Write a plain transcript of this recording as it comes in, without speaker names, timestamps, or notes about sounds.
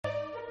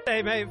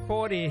Hey, mate,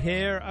 40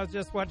 here. I was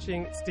just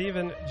watching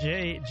Stephen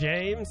J.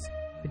 James.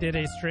 He did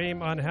a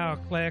stream on how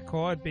Claire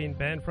Core had been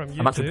banned from YouTube.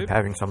 I'm actually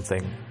preparing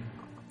something,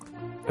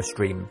 a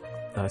stream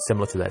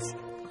similar to this.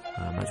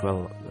 As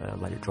well,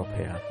 let it drop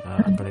here.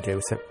 I'm going to do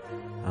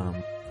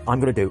I'm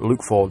going to do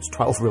Luke Ford's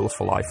 12 Rules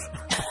for Life.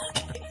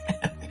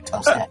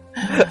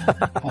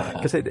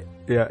 Because it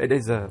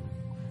is.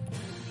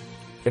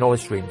 In all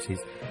his streams, he's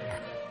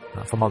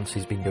for months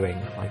he's been doing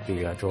like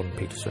the Jordan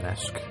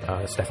Peterson-esque,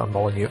 Stefan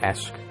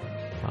Molyneux-esque,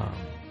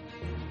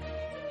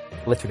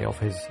 literally off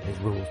his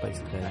rules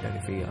basically. I don't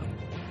know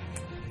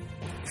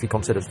if he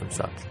considers them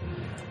such.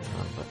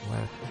 But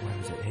where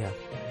is it here?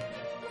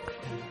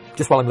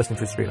 Just while I'm listening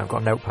to the stream, I've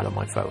got a notepad on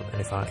my phone,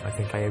 and if I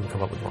think I even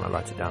come up with one, I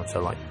write it down.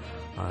 So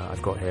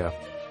I've got here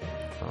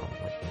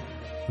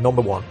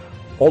number 1.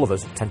 All of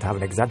us tend to have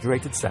an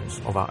exaggerated sense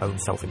of our own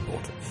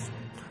self-importance.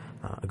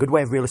 A good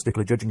way of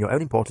realistically judging your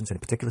own importance in a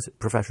particular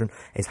profession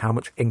is how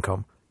much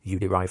income you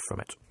derive from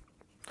it.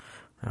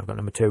 I've got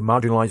number 2.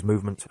 Marginalised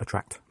movements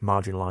attract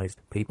marginalised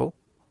people.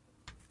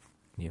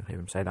 You hear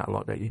him say that a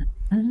lot, don't you?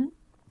 Mm-hmm.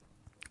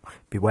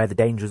 Beware the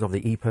dangers of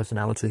the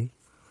e-personality.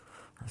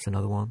 That's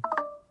another one.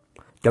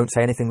 Don't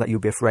say anything that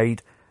you'll be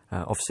afraid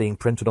of seeing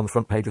printed on the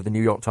front page of the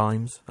New York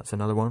Times. That's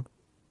another one.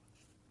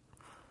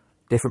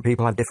 Different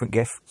people have different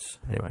gifts.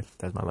 Anyway,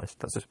 there's my list.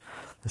 That's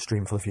a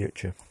stream for the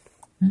future.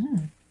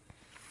 Mm.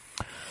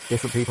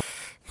 Different people.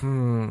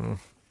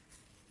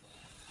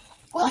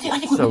 Well, I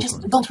think we've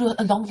just gone through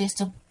a long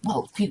list of,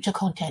 future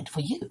content for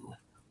you,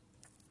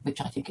 which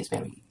I think is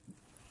very,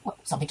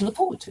 something to look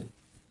forward to.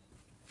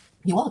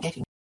 You are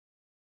getting...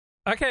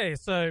 Okay,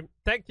 so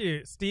thank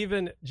you,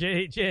 Stephen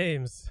J.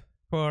 James,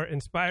 for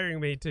inspiring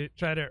me to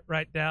try to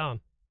write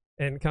down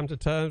and come to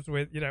terms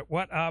with,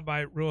 what are my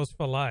rules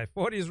for life?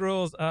 40's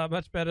rules are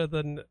much better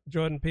than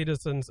Jordan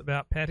Peterson's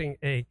about petting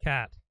a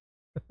cat.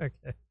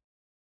 Okay.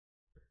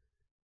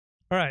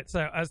 All right, so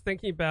I was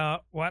thinking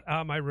about what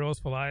are my rules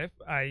for life.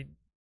 I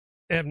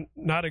am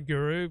not a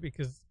guru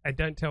because I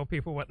don't tell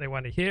people what they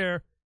want to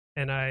hear,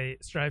 and I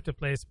strive to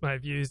place my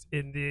views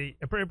in the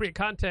appropriate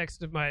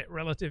context of my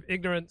relative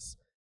ignorance,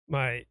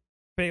 my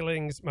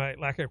failings, my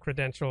lack of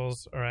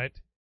credentials, all right?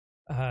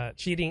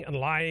 Cheating and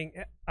lying,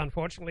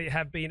 unfortunately,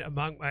 have been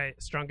among my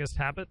strongest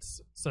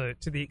habits. So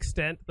to the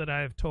extent that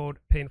I've told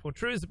painful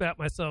truths about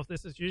myself,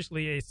 this is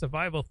usually a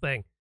survival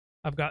thing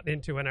I've gotten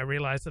into when I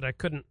realized that I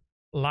couldn't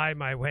lie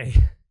my way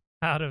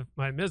out of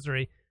my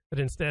misery, but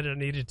instead I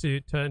needed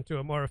to turn to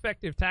a more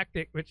effective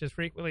tactic, which is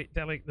frequently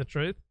telling the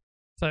truth.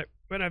 So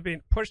when I've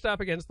been pushed up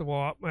against the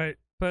wall, my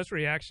first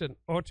reaction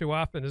all too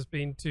often has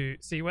been to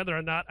see whether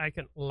or not I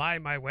can lie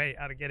my way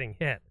out of getting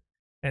hit.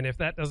 And if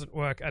that doesn't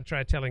work, I'd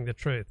try telling the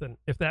truth. And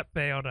if that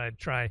failed, I'd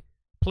try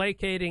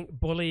placating,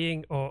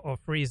 bullying, or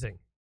freezing.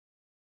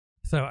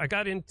 So I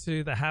got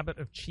into the habit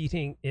of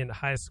cheating in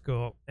high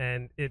school,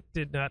 and it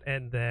did not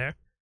end there.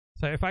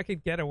 So if I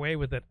could get away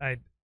with it,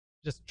 I'd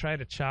just try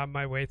to charm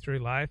my way through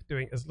life,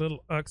 doing as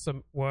little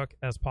irksome work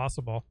as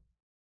possible.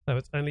 So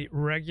it's only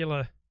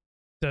regular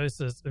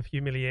doses of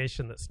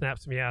humiliation that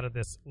snaps me out of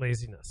this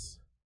laziness.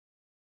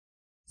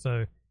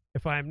 So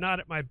if I am not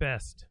at my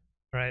best,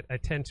 right, I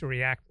tend to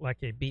react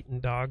like a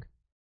beaten dog,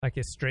 like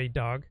a stray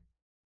dog.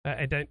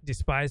 I don't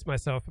despise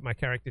myself for my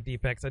character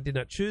defects. I did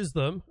not choose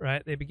them,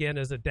 right? They began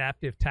as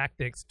adaptive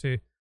tactics to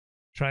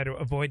try to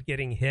avoid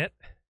getting hit.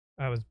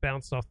 I was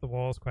bounced off the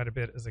walls quite a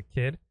bit as a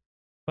kid.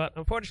 But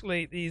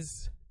unfortunately,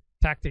 these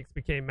tactics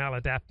became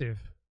maladaptive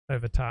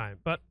over time.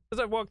 But as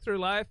I walked through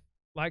life,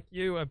 like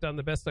you, I've done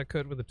the best I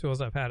could with the tools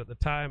I've had at the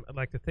time. I'd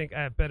like to think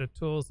I have better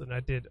tools than I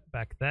did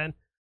back then.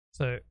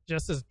 So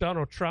just as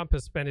Donald Trump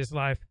has spent his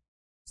life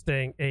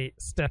staying a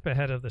step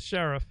ahead of the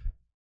sheriff,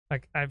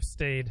 like I've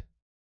spent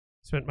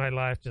my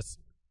life just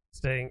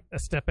staying a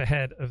step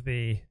ahead of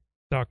the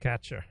dog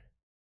catcher.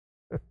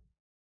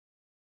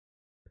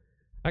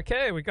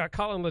 Okay, we got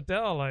Colin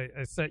Liddell. I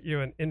sent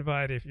you an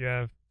invite if you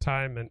have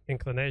time and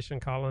inclination,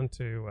 Colin,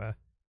 to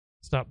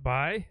stop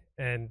by.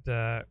 And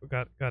we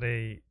got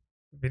a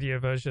video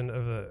version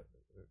of a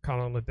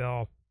Colin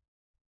Liddell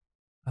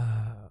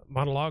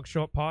monologue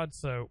short pod,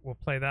 so we'll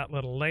play that a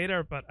little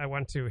later. But I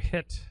want to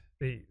hit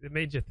the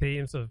major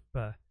themes of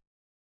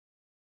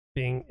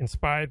being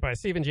inspired by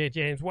Stephen J.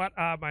 James. What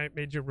are my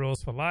major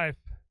rules for life?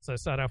 So I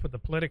start off with the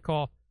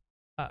political.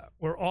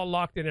 We're all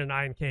locked in an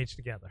iron cage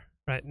together,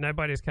 right?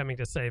 Nobody's coming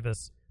to save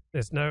us.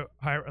 There's no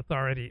higher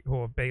authority who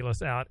will bail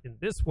us out in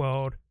this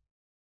world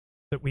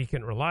that we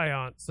can rely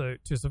on. So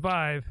to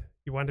survive,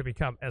 you want to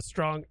become as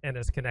strong and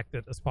as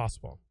connected as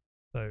possible.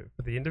 So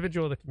for the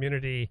individual, the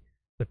community,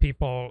 the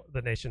people,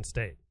 the nation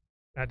state.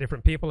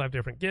 Different people have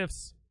different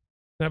gifts.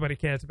 Nobody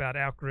cares about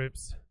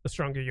out-groups. The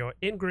stronger your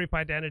in-group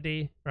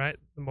identity, right?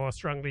 The more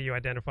strongly you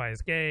identify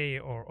as gay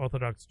or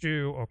Orthodox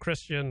Jew or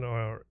Christian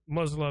or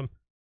Muslim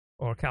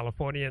or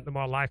Californian, the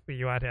more likely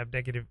you are to have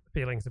negative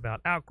feelings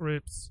about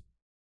out-groups.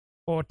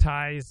 Or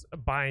ties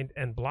bind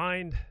and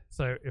blind.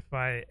 So if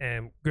I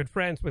am good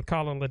friends with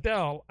Colin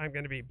Liddell, I'm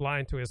going to be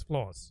blind to his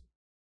flaws.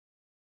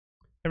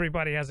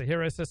 Everybody has a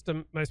hero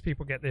system. Most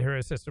people get their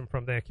hero system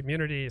from their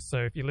community. So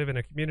if you live in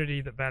a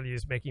community that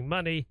values making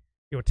money,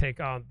 you'll take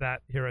on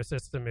that hero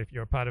system. If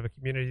you're part of a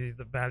community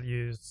that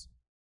values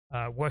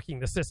working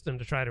the system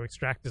to try to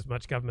extract as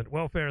much government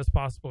welfare as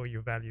possible,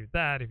 you value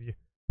that. If you're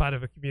part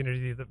of a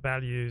community that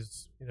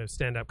values,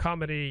 stand-up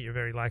comedy, you're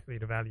very likely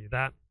to value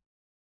that.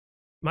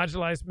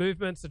 Marginalized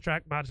movements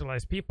attract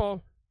marginalized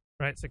people,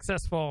 right?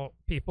 Successful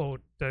people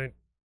don't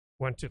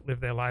want to live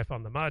their life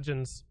on the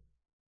margins.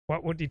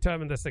 What would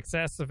determine the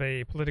success of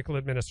a political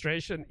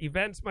administration?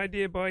 Events, my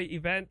dear boy,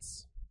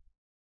 events.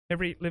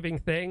 Every living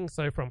thing,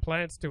 so from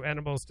plants to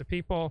animals to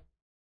people,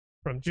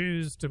 from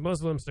Jews to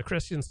Muslims to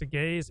Christians to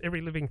gays,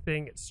 every living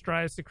thing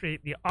strives to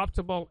create the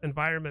optimal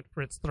environment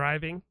for its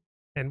thriving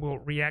and will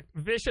react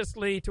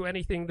viciously to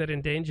anything that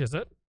endangers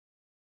it.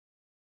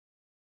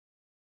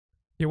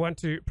 You want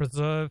to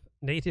preserve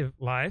native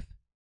life,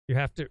 you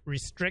have to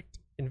restrict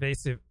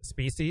invasive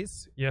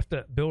species, you have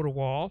to build a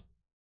wall,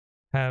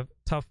 have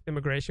tough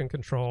immigration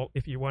control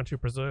if you want to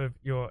preserve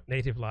your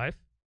native life.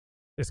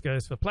 This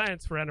goes for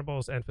plants, for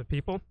animals, and for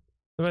people.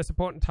 The most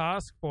important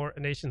task for a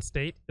nation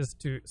state is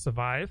to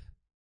survive.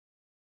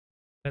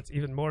 That's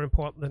even more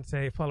important than,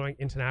 say, following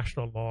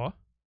international law.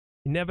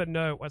 You never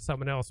know what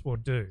someone else will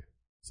do.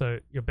 So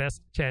your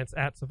best chance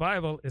at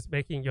survival is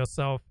making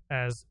yourself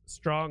as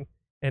strong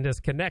and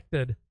as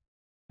connected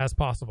as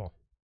possible.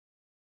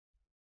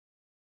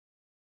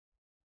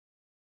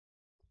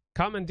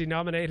 Common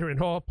denominator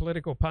in all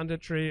political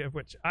punditry of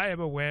which I am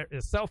aware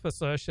is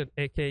self-assertion,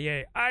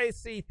 aka I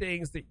see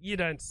things that you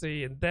don't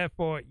see and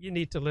therefore you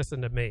need to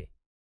listen to me.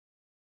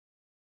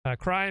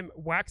 Crime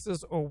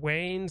waxes or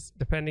wanes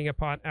depending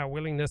upon our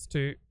willingness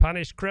to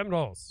punish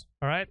criminals.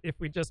 All right, if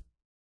we just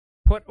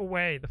put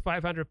away the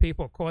 500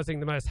 people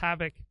causing the most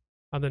havoc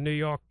on the New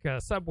York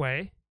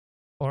subway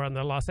or on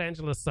the Los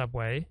Angeles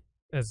subway,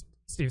 as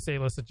Steve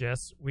Saylor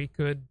suggests, we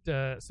could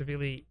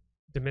severely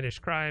diminish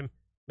crime,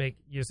 make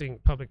using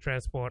public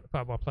transport a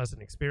far more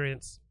pleasant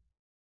experience.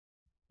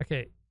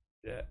 Okay,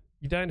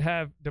 you don't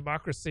have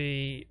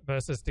democracy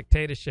versus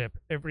dictatorship.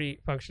 Every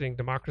functioning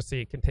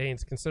democracy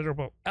contains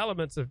considerable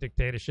elements of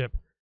dictatorship,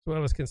 as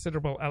well as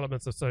considerable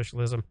elements of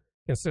socialism,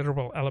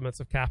 considerable elements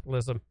of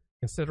capitalism,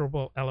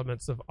 considerable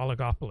elements of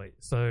oligopoly.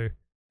 So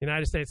the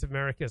United States of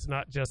America is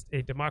not just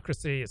a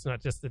democracy, it's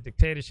not just a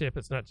dictatorship,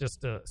 it's not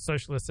just a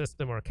socialist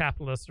system or a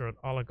capitalist or an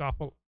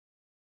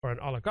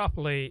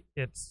oligopoly,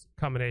 it's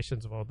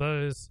combinations of all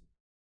those.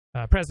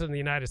 President of the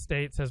United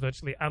States has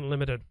virtually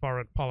unlimited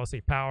foreign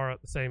policy power,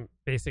 the same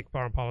basic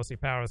foreign policy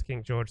power as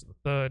King George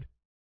III.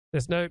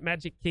 There's no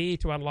magic key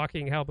to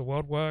unlocking how the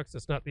world works.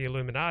 It's not the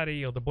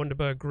Illuminati or the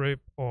Bundaberg Group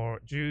or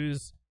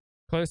Jews.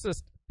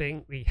 Closest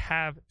thing we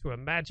have to a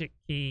magic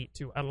key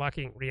to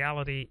unlocking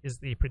reality is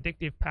the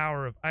predictive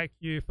power of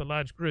IQ for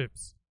large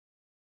groups.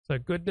 So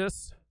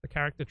goodness, the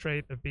character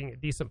trait of being a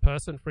decent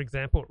person, for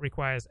example,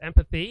 requires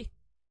empathy,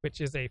 which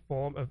is a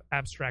form of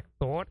abstract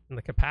thought, and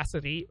the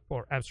capacity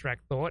for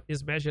abstract thought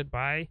is measured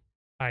by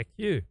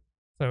IQ.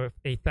 So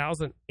if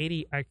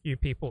 1,080 IQ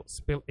people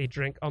spill a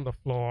drink on the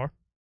floor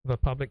of a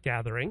public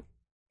gathering,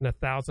 and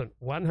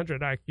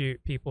 1,100 IQ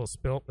people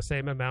spill the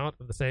same amount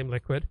of the same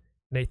liquid,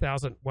 and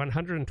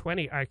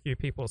 1,120 IQ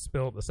people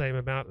spill the same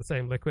amount of the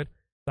same liquid,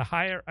 the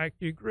higher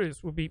IQ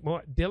groups will be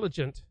more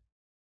diligent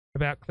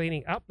about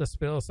cleaning up the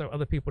spill so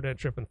other people don't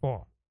trip and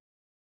fall.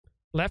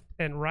 Left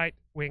and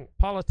right-wing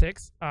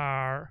politics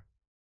are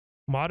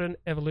modern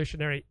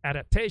evolutionary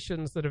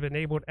adaptations that have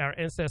enabled our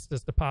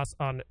ancestors to pass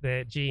on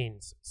their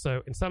genes.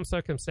 So in some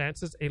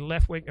circumstances, a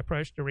left-wing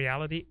approach to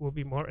reality will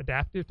be more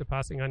adaptive to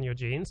passing on your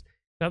genes.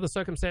 In other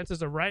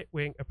circumstances, a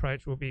right-wing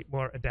approach will be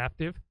more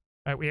adaptive.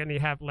 We only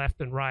have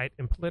left and right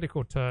in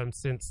political terms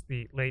since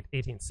the late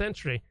 18th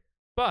century,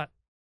 but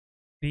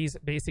these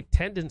basic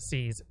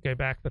tendencies go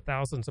back for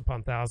thousands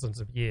upon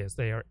thousands of years.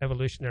 They are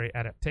evolutionary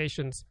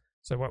adaptations.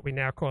 So what we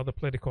now call the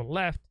political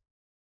left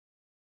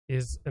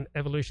is an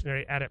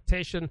evolutionary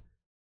adaptation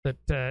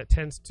that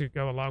tends to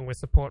go along with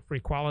support for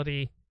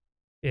equality.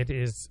 It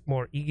is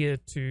more eager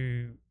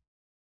to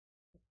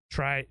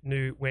try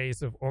new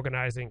ways of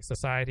organizing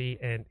society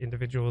and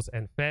individuals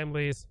and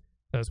families.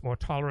 So it's more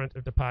tolerant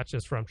of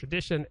departures from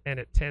tradition, and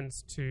it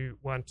tends to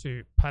want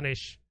to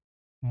punish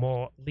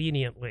more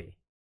leniently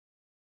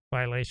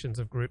violations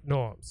of group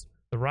norms.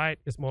 The right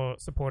is more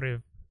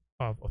supportive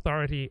of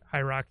authority,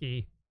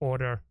 hierarchy,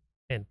 order,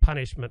 and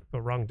punishment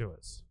for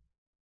wrongdoers.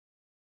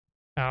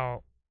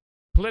 Our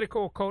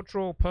political,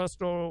 cultural,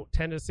 personal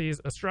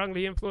tendencies are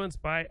strongly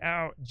influenced by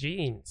our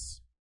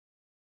genes.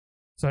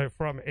 So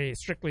from a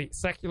strictly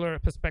secular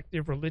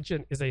perspective,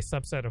 religion is a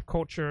subset of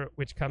culture,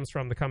 which comes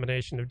from the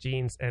combination of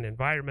genes and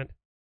environment.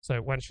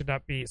 So one should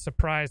not be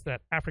surprised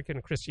that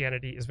African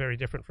Christianity is very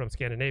different from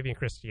Scandinavian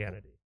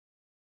Christianity.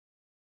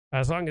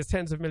 As long as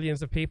tens of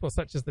millions of people,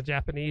 such as the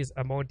Japanese,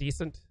 are more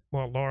decent,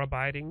 more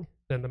law-abiding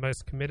than the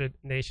most committed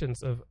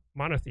nations of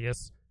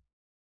monotheists,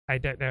 I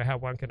don't know how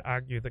one can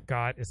argue that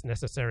God is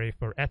necessary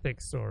for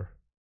ethics or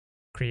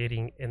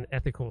creating an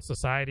ethical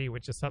society,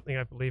 which is something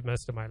I believe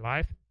most of my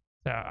life.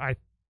 So I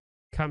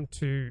come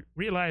to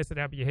realize that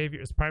our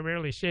behavior is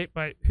primarily shaped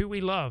by who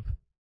we love,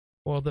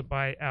 more than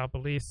by our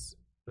beliefs,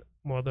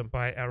 more than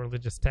by our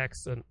religious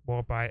texts, and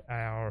more by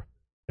our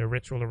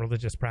ritual or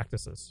religious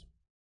practices.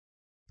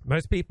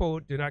 Most people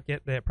do not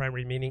get their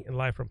primary meaning in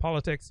life from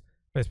politics.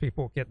 Most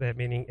people get their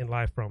meaning in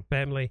life from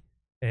family.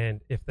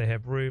 And if they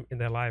have room in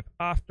their life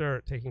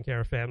after taking care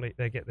of family,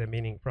 they get their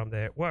meaning from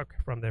their work,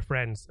 from their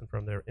friends, and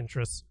from their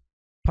interests.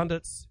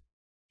 Pundits,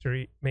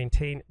 to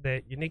maintain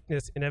their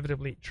uniqueness,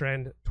 inevitably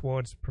trend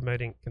towards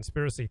promoting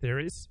conspiracy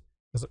theories.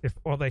 Because if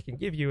all they can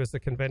give you is the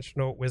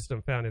conventional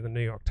wisdom found in the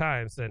New York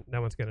Times, then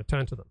no one's going to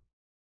turn to them.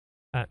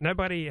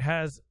 Nobody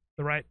has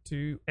the right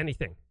to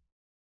anything,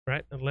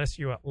 right? Unless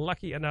you are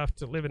lucky enough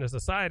to live in a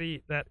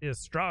society that is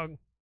strong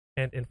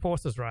and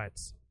enforces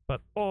rights.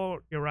 But all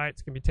your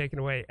rights can be taken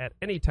away at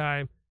any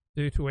time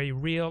due to a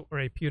real or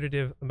a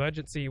putative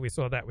emergency. We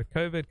saw that with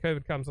COVID.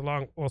 COVID comes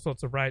along, all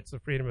sorts of rights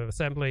of freedom of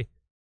assembly,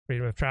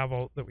 freedom of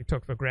travel that we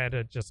took for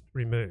granted just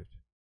removed.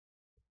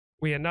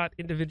 We are not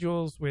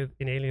individuals with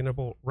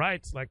inalienable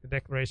rights like the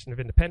Declaration of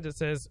Independence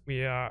says.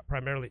 We are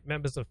primarily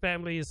members of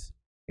families,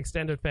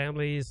 extended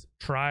families,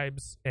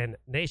 tribes, and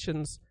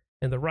nations.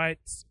 And the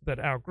rights that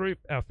our group,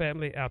 our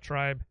family, our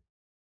tribe,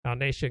 our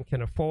nation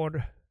can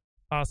afford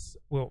us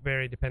will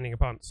vary depending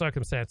upon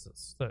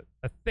circumstances. So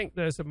I think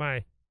those are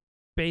my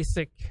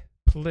basic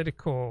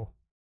political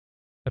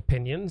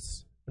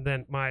opinions. And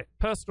then my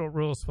personal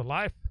rules for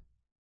life.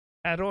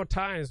 At all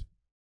times,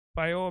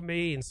 by all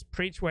means,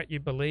 preach what you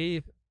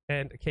believe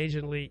and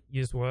occasionally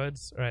use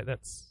words. All right,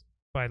 that's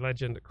by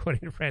legend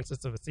according to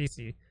Francis of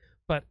Assisi.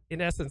 But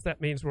in essence, that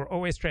means we're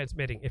always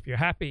transmitting. If you're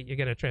happy, you're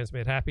going to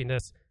transmit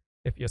happiness.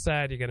 If you're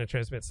sad, you're going to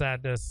transmit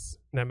sadness,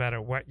 no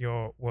matter what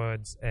your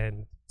words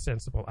and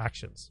sensible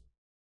actions.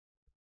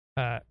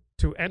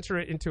 To enter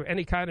it into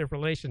any kind of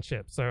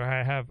relationship. So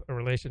I have a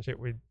relationship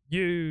with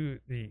you,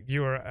 the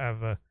viewer,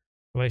 of a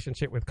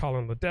relationship with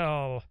Colin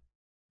Liddell,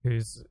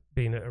 who's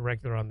been a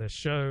regular on this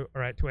show.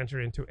 All right, to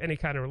enter into any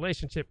kind of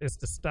relationship is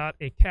to start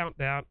a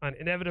countdown on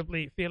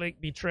inevitably feeling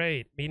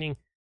betrayed, meaning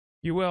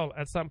you will,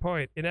 at some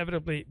point,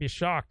 inevitably be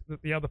shocked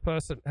that the other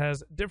person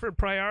has different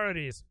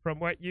priorities from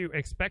what you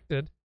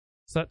expected,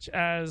 such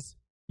as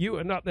you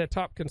are not their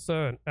top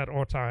concern at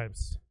all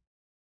times.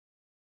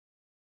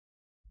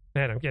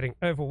 Man, I'm getting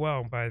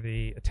overwhelmed by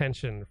the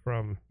attention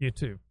from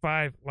YouTube.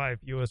 5 live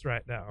viewers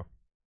right now.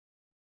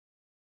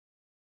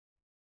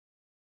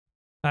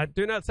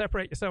 Do not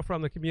separate yourself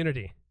from the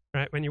community.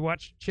 Right? When you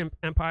watch Chimp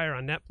Empire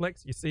on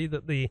Netflix, you see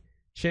that the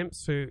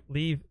chimps who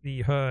leave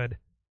the herd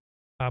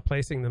are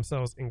placing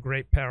themselves in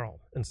great peril,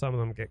 and some of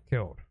them get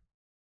killed.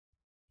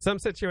 Some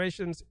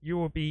situations, you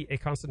will be a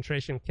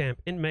concentration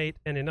camp inmate,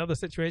 and in other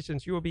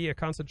situations, you will be a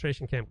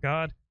concentration camp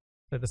guard.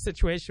 So the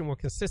situation will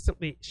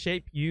consistently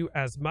shape you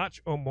as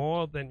much or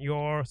more than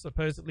your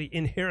supposedly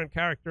inherent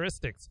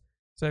characteristics.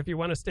 So if you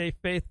want to stay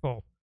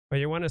faithful, or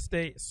you want to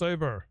stay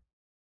sober,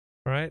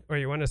 right, or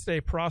you want to stay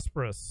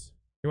prosperous,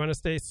 you want to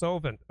stay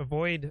solvent,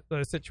 avoid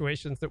those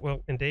situations that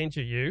will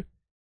endanger you,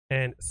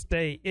 and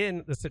stay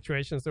in the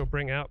situations that will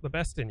bring out the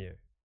best in you.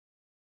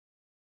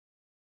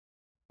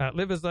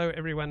 Live as though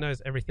everyone knows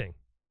everything,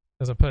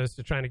 as opposed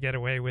to trying to get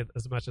away with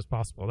as much as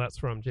possible. That's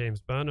from James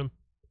Burnham.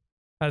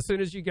 As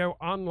soon as you go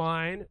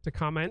online to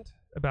comment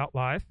about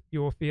life, you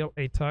will feel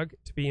a tug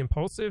to be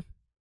impulsive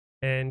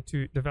and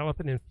to develop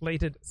an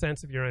inflated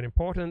sense of your own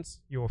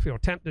importance. You will feel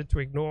tempted to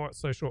ignore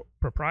social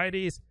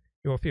proprieties.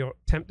 You will feel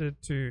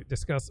tempted to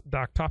discuss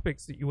dark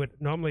topics that you would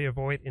normally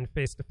avoid in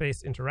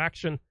face-to-face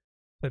interaction.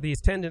 So these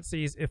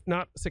tendencies, if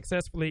not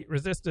successfully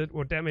resisted,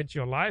 will damage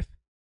your life.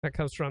 That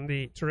comes from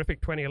the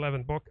terrific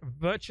 2011 book,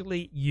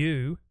 Virtually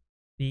You,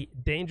 The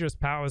Dangerous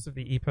Powers of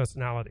the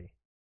E-Personality.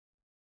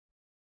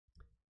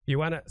 You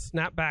want to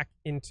snap back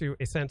into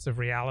a sense of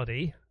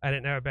reality. I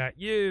don't know about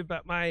you,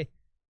 but my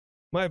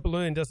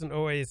balloon doesn't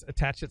always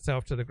attach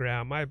itself to the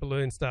ground. My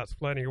balloon starts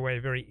floating away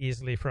very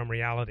easily from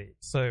reality.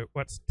 So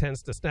what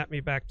tends to snap me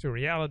back to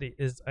reality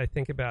is I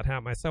think about how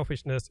my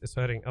selfishness is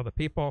hurting other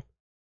people.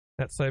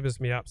 That sobers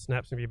me up,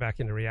 snaps me back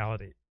into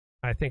reality.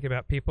 I think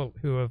about people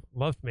who have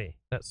loved me.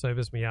 That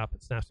sobers me up,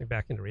 it snaps me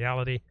back into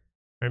reality.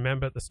 I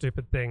remember the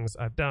stupid things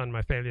I've done,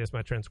 my failures,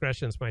 my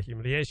transgressions, my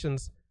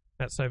humiliations.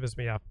 That sobers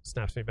me up,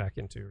 snaps me back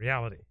into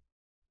reality.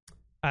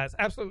 It's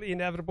absolutely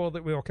inevitable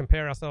that we will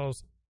compare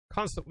ourselves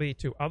constantly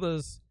to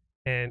others,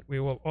 and we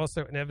will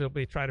also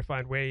inevitably try to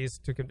find ways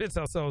to convince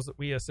ourselves that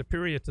we are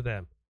superior to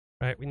them.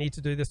 Right? We need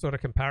to do this sort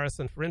of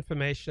comparison for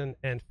information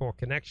and for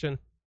connection.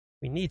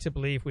 We need to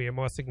believe we are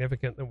more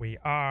significant than we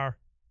are.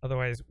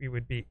 Otherwise, we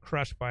would be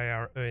crushed by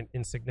our own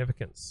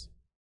insignificance.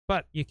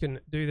 But you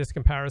can do this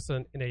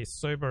comparison in a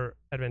sober,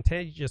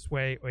 advantageous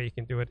way, or you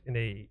can do it in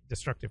a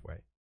destructive way.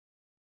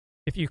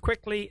 If you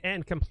quickly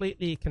and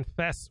completely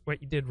confess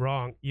what you did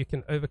wrong, you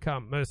can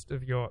overcome most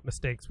of your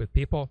mistakes with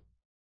people.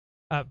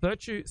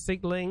 Virtue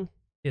signaling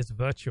is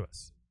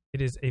virtuous.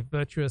 It is a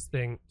virtuous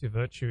thing to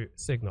virtue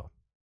signal.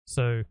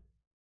 So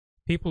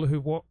people who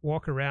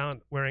walk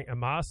around wearing a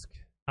mask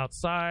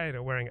outside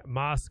or wearing a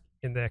mask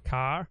in their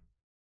car,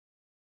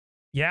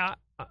 yeah,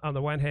 on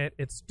the one hand,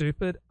 it's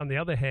stupid. On the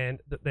other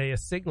hand, that they are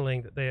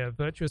signaling that they are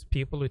virtuous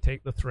people who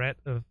take the threat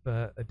of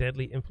a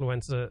deadly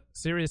influenza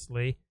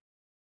seriously.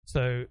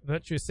 So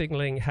virtue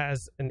signaling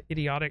has an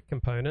idiotic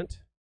component,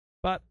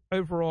 but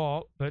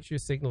overall, virtue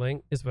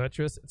signaling is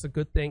virtuous. It's a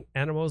good thing.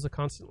 Animals are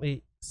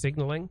constantly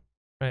signaling,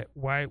 right?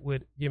 Why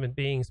would human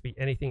beings be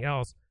anything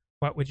else?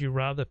 What would you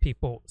rather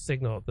people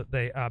signal? That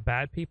they are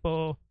bad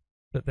people?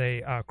 That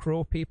they are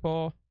cruel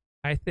people?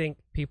 I think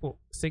people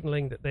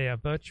signaling that they are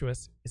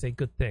virtuous is a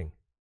good thing.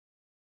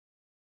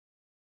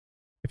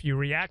 If you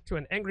react to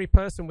an angry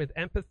person with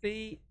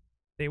empathy,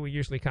 they will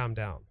usually calm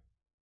down.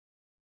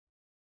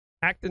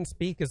 Act and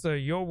speak as though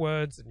your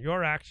words and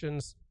your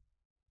actions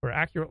were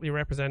accurately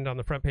represented on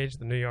the front page of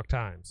the New York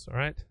Times, all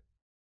right?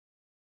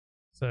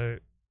 So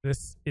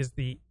this is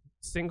the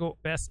single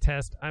best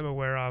test I'm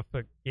aware of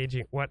for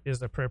gauging what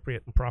is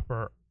appropriate and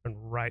proper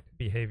and right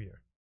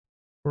behavior.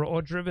 We're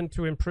all driven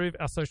to improve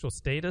our social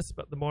status,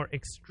 but the more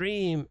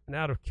extreme and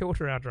out of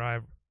kilter our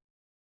drive,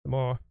 the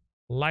more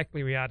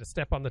likely we are to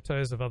step on the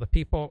toes of other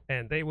people,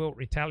 and they will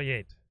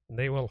retaliate, and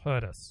they will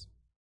hurt us.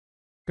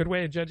 Good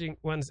way of judging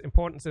one's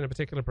importance in a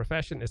particular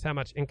profession is how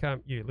much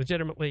income you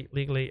legitimately,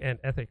 legally, and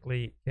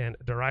ethically can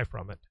derive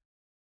from it.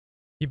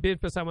 You bid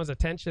for someone's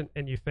attention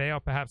and you fail,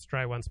 perhaps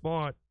try once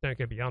more. Don't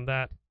go beyond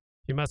that.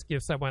 You must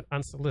give someone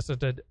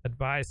unsolicited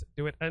advice.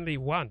 Do it only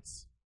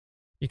once.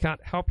 You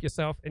can't help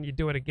yourself and you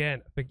do it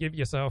again. Forgive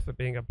yourself for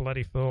being a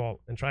bloody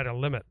fool and try to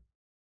limit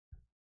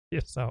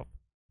yourself.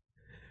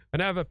 When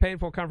I have a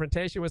painful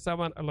confrontation with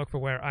someone, I look for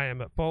where I am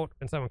at fault.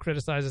 When someone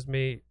criticizes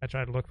me, I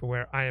try to look for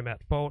where I am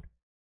at fault.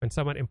 When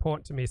someone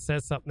important to me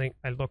says something,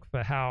 I look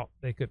for how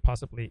they could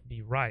possibly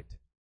be right.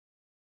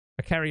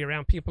 I carry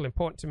around people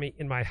important to me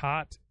in my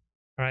heart.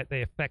 All right,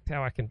 they affect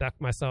how I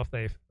conduct myself.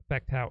 They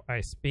affect how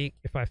I speak.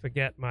 If I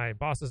forget my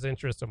boss's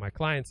interests or my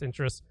client's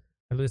interests,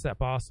 I lose that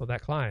boss or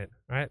that client,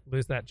 right?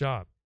 Lose that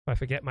job. If I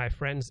forget my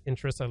friends'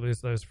 interests, I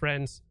lose those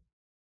friends.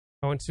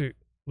 I want to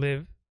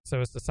live so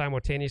as to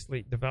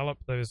simultaneously develop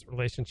those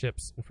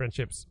relationships and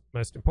friendships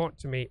most important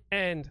to me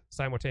and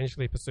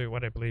simultaneously pursue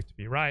what I believe to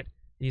be right.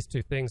 These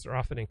two things are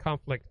often in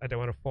conflict. I don't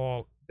want to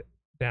fall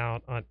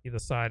down on either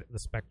side of the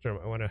spectrum.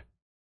 I want to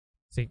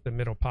seek the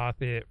middle path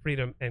here.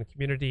 Freedom and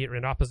community are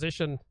in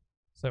opposition,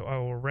 so I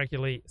will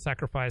regularly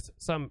sacrifice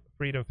some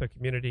freedom for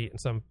community and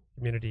some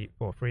community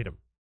for freedom.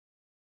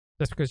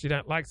 Just because you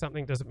don't like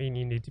something doesn't mean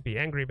you need to be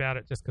angry about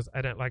it. Just because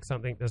I don't like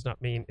something does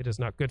not mean it is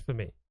not good for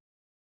me.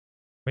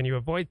 When you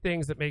avoid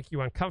things that make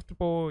you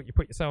uncomfortable, you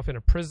put yourself in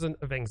a prison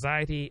of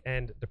anxiety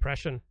and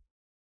depression.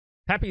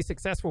 Happy,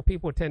 successful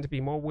people tend to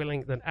be more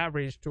willing than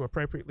average to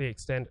appropriately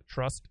extend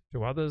trust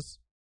to others.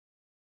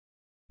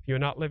 If you're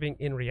not living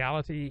in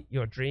reality,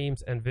 your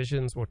dreams and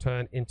visions will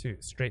turn into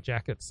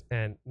straitjackets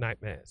and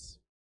nightmares.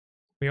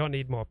 We all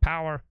need more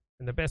power,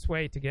 and the best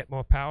way to get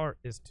more power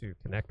is to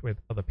connect with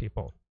other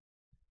people.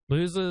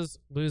 Losers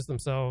lose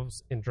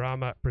themselves in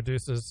drama.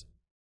 Producers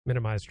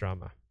minimize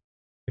drama.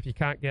 If you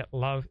can't get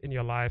love in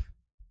your life,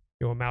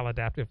 you will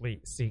maladaptively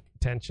seek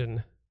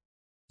attention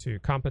to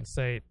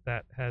compensate.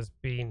 That has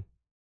been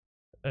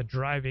a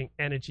driving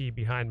energy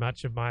behind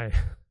much of my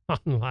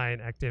online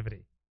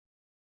activity.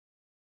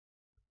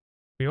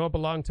 We all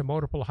belong to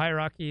multiple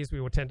hierarchies. We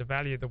will tend to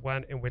value the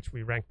one in which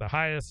we rank the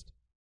highest.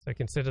 So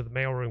consider the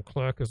mailroom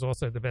clerk as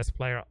also the best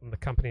player on the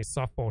company's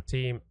softball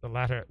team. The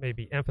latter may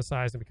be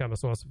emphasized and become a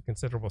source of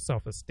considerable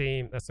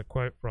self-esteem. That's a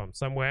quote from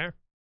somewhere.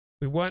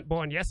 We weren't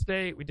born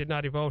yesterday. We did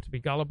not evolve to be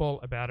gullible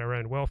about our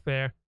own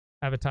welfare.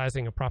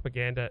 Advertising and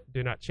propaganda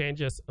do not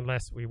change us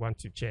unless we want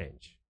to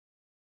change.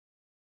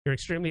 You're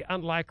extremely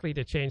unlikely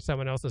to change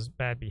someone else's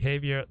bad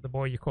behavior. The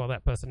more you call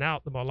that person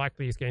out, the more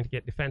likely he's going to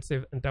get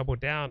defensive and double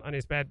down on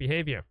his bad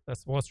behavior.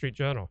 That's the Wall Street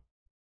Journal.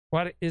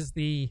 What is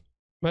the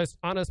most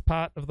honest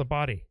part of the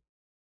body?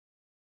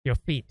 Your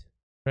feet,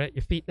 right?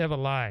 Your feet never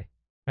lie,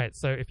 right?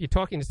 So if you're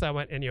talking to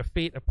someone and your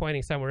feet are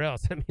pointing somewhere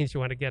else, that means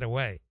you want to get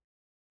away,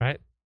 right?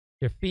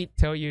 Your feet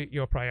tell you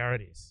your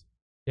priorities.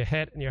 Your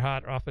head and your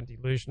heart are often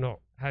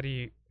delusional. How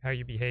you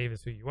behave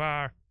is who you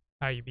are.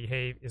 How you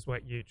behave is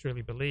what you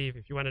truly believe.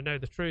 If you want to know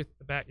the truth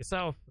about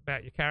yourself,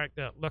 about your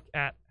character, look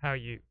at how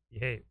you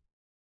behave.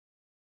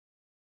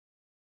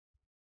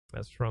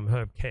 That's from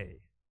Herb K.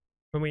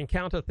 When we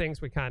encounter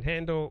things we can't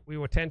handle, we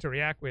will tend to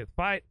react with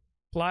fight,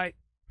 flight,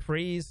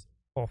 freeze,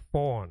 or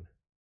fawn.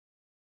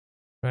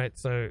 Right?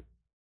 So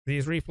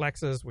these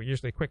reflexes will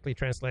usually quickly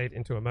translate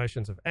into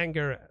emotions of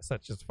anger,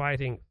 such as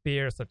fighting,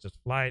 fear, such as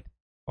flight,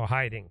 or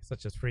hiding,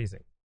 such as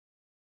freezing.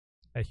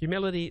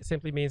 Humility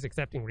simply means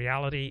accepting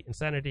reality.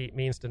 Insanity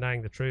means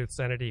denying the truth.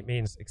 Sanity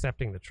means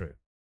accepting the truth.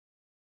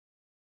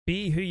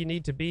 Be who you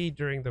need to be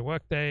during the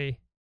workday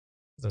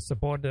as a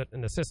subordinate,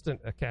 an assistant,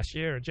 a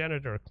cashier, a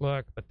janitor, a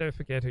clerk, but don't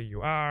forget who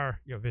you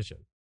are, your vision.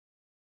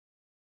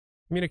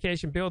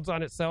 Communication builds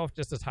on itself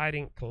just as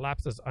hiding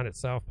collapses on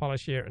itself.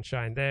 Polish here and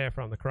shine there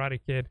from the Karate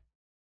Kid.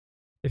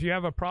 If you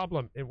have a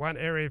problem in one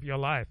area of your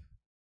life,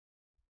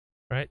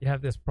 right, you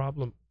have this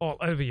problem all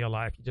over your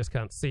life, you just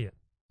can't see it.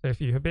 So if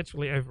you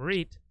habitually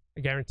overeat, I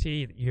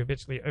guarantee that you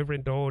habitually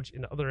overindulge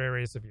in other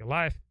areas of your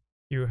life.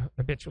 You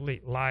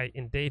habitually lie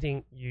in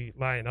dating. You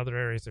lie in other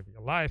areas of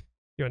your life.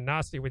 You're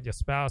nasty with your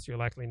spouse. You're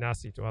likely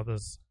nasty to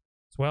others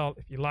as well.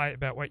 If you lie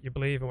about what you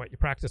believe and what you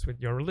practice with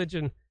your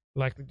religion,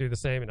 you're likely to do the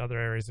same in other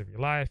areas of your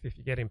life. If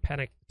you get in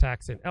panic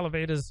attacks in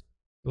elevators,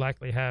 you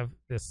likely have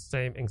this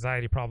same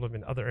anxiety problem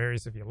in other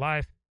areas of your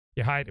life. If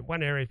you hide in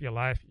one area of your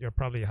life, you're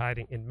probably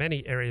hiding in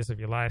many areas of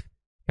your life.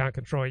 You can't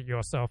control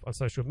yourself on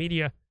social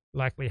media. You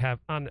likely have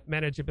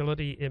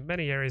unmanageability in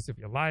many areas of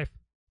your life.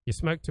 You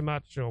smoke too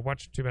much or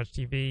watch too much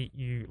TV,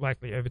 you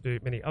likely overdo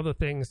many other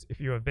things. If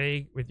you are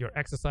vague with your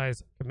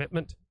exercise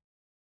commitment,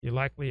 you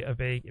likely are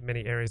vague in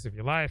many areas of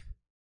your life.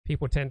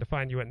 People tend to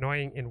find you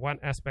annoying in one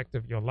aspect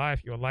of your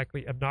life. You're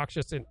likely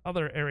obnoxious in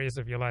other areas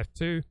of your life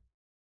too.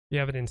 You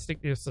have an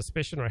instinctive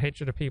suspicion or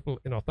hatred of people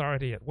in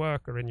authority at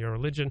work or in your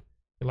religion.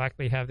 You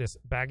likely have this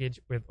baggage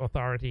with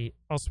authority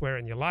elsewhere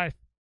in your life.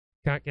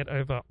 You can't get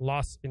over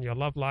loss in your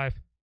love life.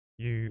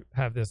 You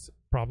have this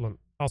problem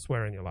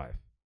elsewhere in your life.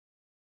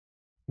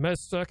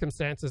 Most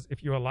circumstances,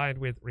 if you are aligned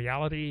with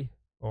reality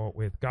or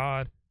with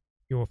God,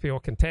 you will feel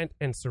content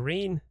and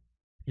serene.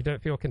 If you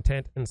don't feel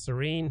content and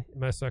serene in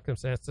most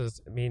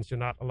circumstances, it means you're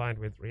not aligned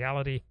with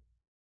reality.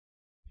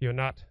 If you're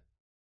not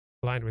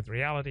aligned with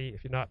reality,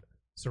 if you're not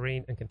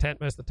serene and content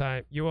most of the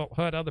time, you will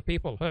hurt other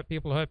people, hurt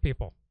people, hurt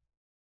people.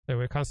 So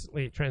we're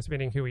constantly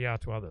transmitting who we are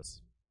to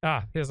others.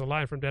 Here's a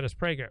line from Dennis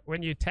Prager.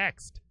 When you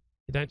text,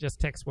 you don't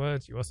just text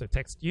words, you also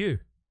text you.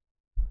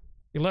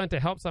 You learn to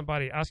help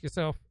somebody, ask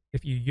yourself,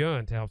 if you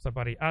yearn to help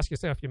somebody, ask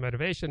yourself your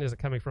motivation. Is it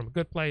coming from a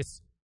good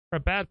place or a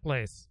bad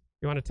place?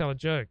 You want to tell a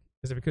joke.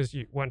 Is it because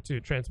you want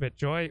to transmit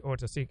joy or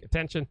to seek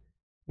attention?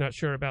 Not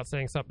sure about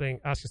saying something.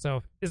 Ask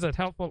yourself, is it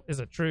helpful? Is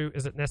it true?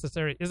 Is it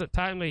necessary? Is it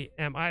timely?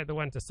 Am I the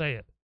one to say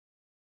it?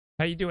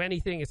 How you do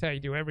anything is how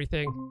you do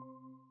everything.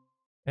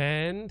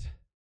 And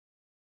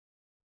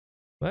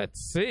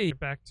let's see.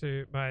 Back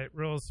to my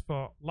rules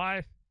for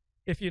life.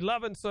 If you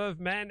love and serve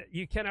men,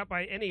 you cannot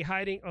by any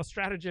hiding or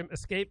stratagem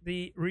escape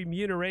the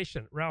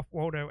remuneration. Ralph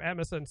Waldo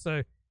Emerson.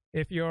 So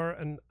if you're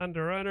an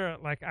under-earner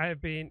like I have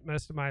been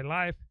most of my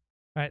life,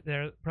 right,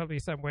 there are probably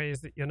some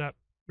ways that you're not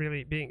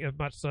really being of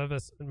much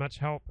service and much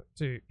help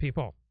to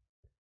people.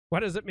 What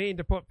does it mean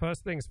to put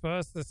first things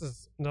first? This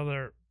is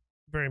another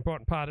very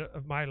important part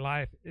of my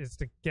life, is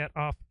to get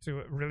off to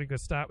a really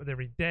good start with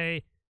every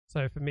day.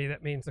 So for me,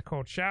 that means a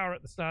cold shower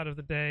at the start of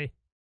the day,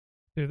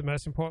 do the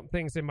most important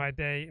things in my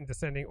day in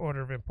descending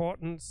order of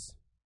importance,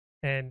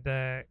 and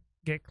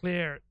get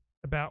clear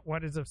about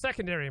what is of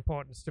secondary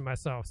importance to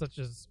myself, such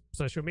as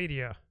social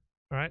media,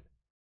 all right?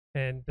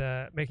 And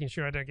making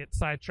sure I don't get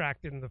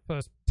sidetracked in the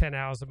first 10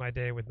 hours of my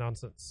day with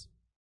nonsense.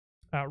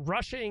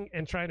 Rushing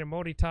and trying to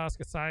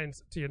multitask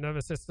assigns to your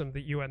nervous system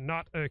that you are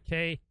not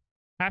okay.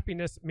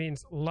 Happiness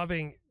means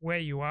loving where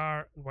you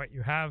are and what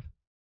you have.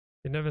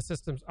 Your nervous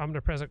system's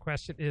omnipresent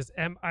question is,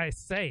 am I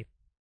safe?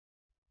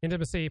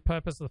 Intimacy,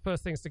 purpose are the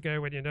first things to go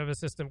when your nervous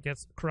system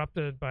gets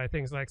corrupted by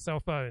things like cell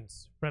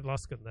phones. Fred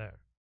Luskin there.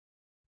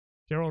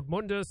 Gerald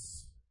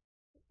Mundus,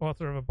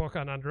 author of a book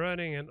on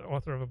under-earning and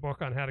author of a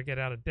book on how to get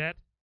out of debt,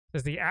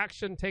 says the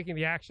action, taking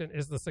the action,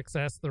 is the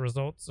success. The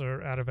results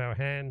are out of our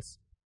hands.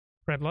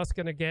 Fred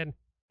Luskin again,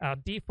 our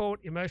default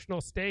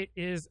emotional state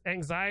is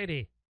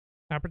anxiety.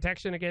 Our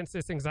protection against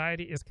this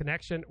anxiety is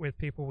connection with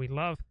people we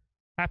love.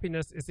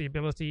 Happiness is the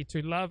ability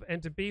to love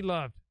and to be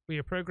loved. We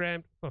are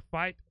programmed for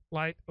fight,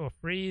 flight, or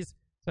freeze.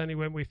 It's only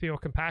when we feel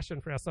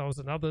compassion for ourselves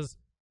and others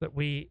that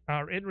we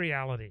are in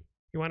reality.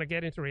 If you want to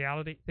get into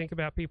reality, think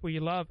about people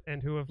you love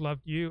and who have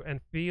loved you and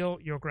feel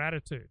your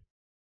gratitude.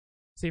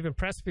 Stephen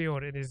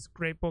Pressfield, in his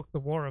great book, The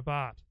War of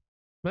Art.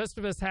 Most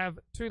of us have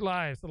two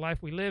lives, the life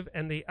we live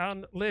and the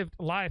unlived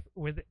life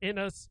within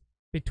us.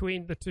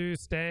 Between the two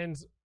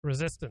stands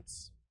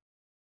resistance.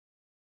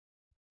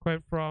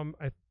 Quote from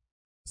a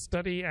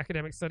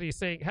academic study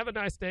saying, have a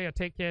nice day or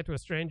take care to a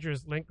stranger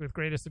is linked with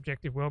greater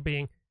subjective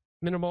well-being.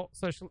 Minimal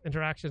social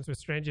interactions with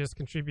strangers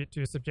contribute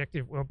to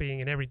subjective well-being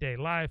in everyday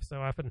life. So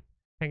I often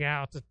hang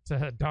out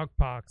at dog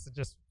parks and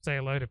just say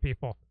hello to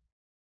people.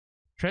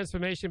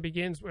 Transformation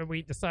begins when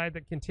we decide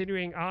that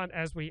continuing on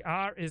as we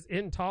are is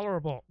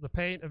intolerable. The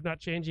pain of not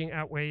changing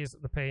outweighs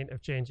the pain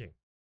of changing.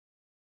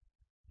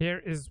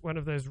 Here is one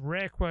of those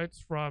rare quotes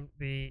from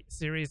the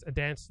series A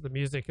Dance to the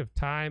Music of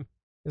Time.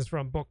 This is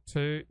from book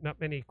 2. Not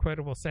many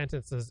quotable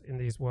sentences in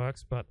these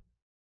works, but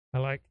I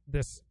like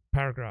this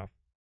paragraph.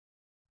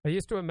 I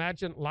used to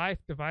imagine life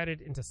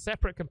divided into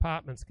separate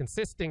compartments,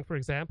 consisting, for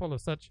example,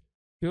 of such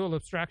dual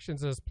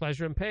abstractions as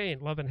pleasure and pain,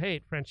 love and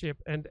hate,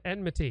 friendship and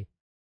enmity.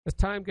 As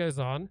time goes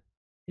on,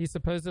 these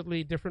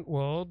supposedly different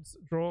worlds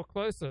draw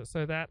closer,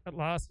 so that at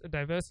last a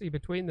diversity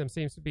between them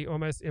seems to be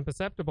almost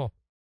imperceptible.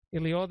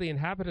 Nearly all the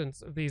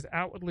inhabitants of these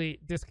outwardly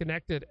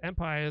disconnected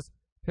empires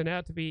turn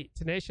out to be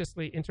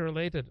tenaciously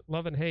interrelated,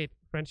 love and hate,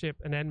 friendship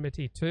and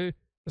enmity too.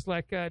 Just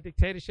like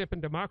dictatorship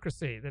and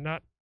democracy, they're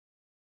not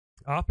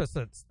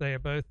opposites. They are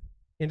both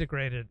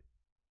integrated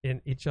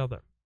in each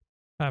other.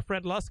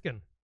 Fred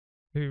Luskin,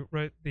 who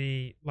wrote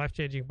the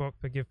life-changing book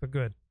Forgive for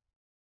Good,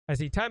 I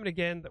see time and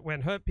again that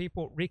when hurt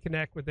people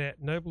reconnect with their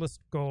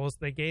noblest goals,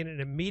 they gain an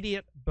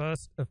immediate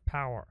burst of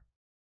power.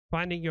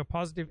 Finding your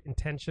positive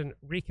intention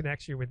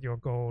reconnects you with your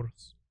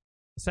goals.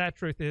 The sad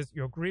truth is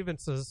your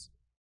grievances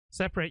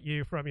separate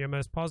you from your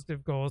most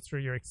positive goals through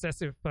your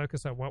excessive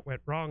focus on what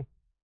went wrong.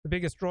 The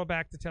biggest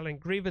drawback to telling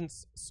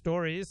grievance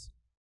stories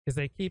is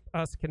they keep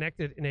us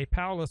connected in a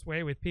powerless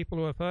way with people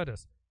who have hurt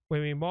us.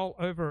 When we mull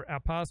over our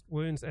past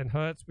wounds and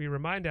hurts, we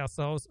remind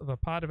ourselves of a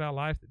part of our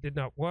life that did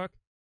not work.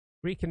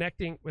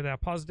 Reconnecting with our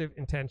positive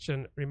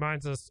intention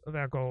reminds us of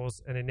our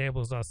goals and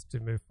enables us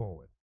to move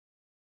forward.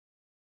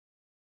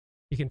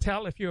 You can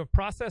tell if you have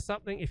processed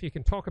something if you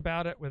can talk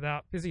about it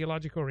without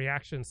physiological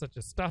reactions such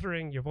as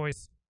stuttering, your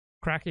voice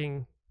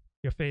cracking,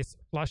 your face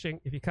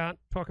flushing. If you can't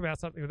talk about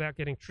something without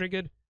getting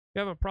triggered, you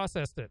haven't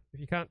processed it. If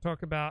you can't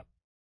talk about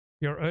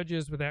your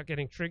urges without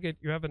getting triggered,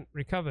 you haven't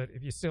recovered.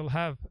 If you still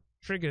have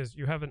triggers,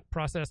 you haven't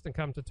processed and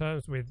come to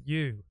terms with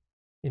you.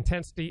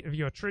 Intensity of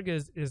your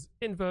triggers is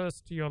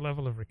inverse to your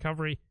level of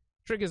recovery.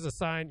 Triggers a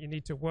sign you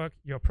need to work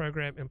your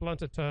program. In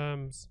blunter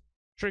terms,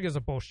 triggers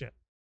are bullshit.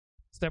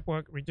 Step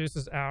work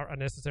reduces our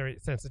unnecessary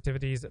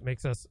sensitivities. It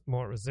makes us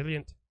more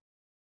resilient.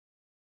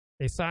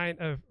 A sign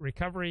of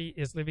recovery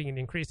is living an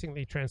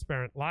increasingly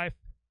transparent life.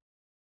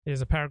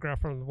 Here's a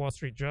paragraph from the Wall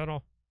Street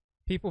Journal.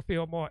 People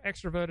feel more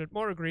extroverted,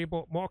 more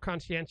agreeable, more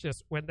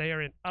conscientious when they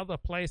are in other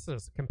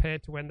places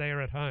compared to when they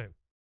are at home.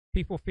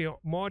 People feel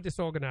more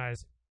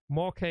disorganized,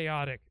 more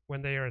chaotic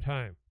when they are at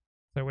home.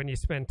 So when you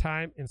spend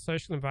time in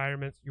social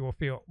environments, you will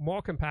feel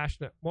more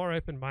compassionate, more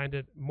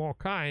open-minded, more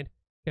kind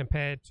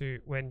compared to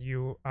when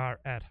you are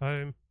at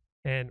home.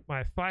 And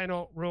my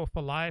final rule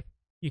for life,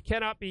 you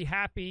cannot be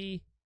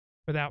happy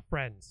without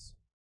friends.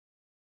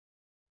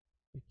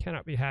 You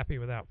cannot be happy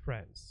without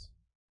friends.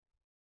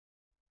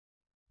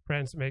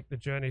 Friends make the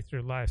journey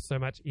through life so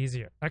much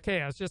easier.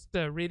 Okay, I was just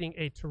reading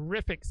a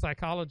terrific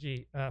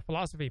psychology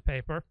philosophy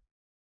paper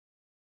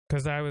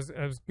because I was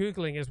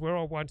Googling, as we're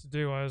all want to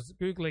do, I was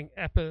Googling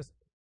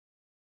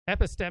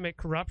epistemic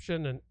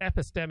corruption and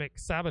epistemic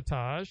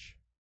sabotage,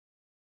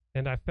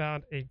 and I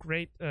found a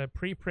great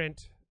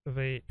preprint of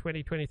a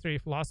 2023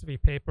 philosophy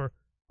paper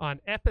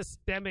on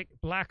epistemic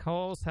black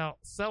holes, how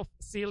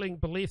self-sealing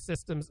belief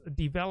systems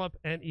develop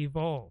and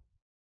evolve.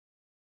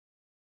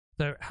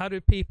 So how do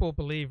people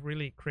believe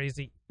really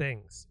crazy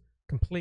things? Complete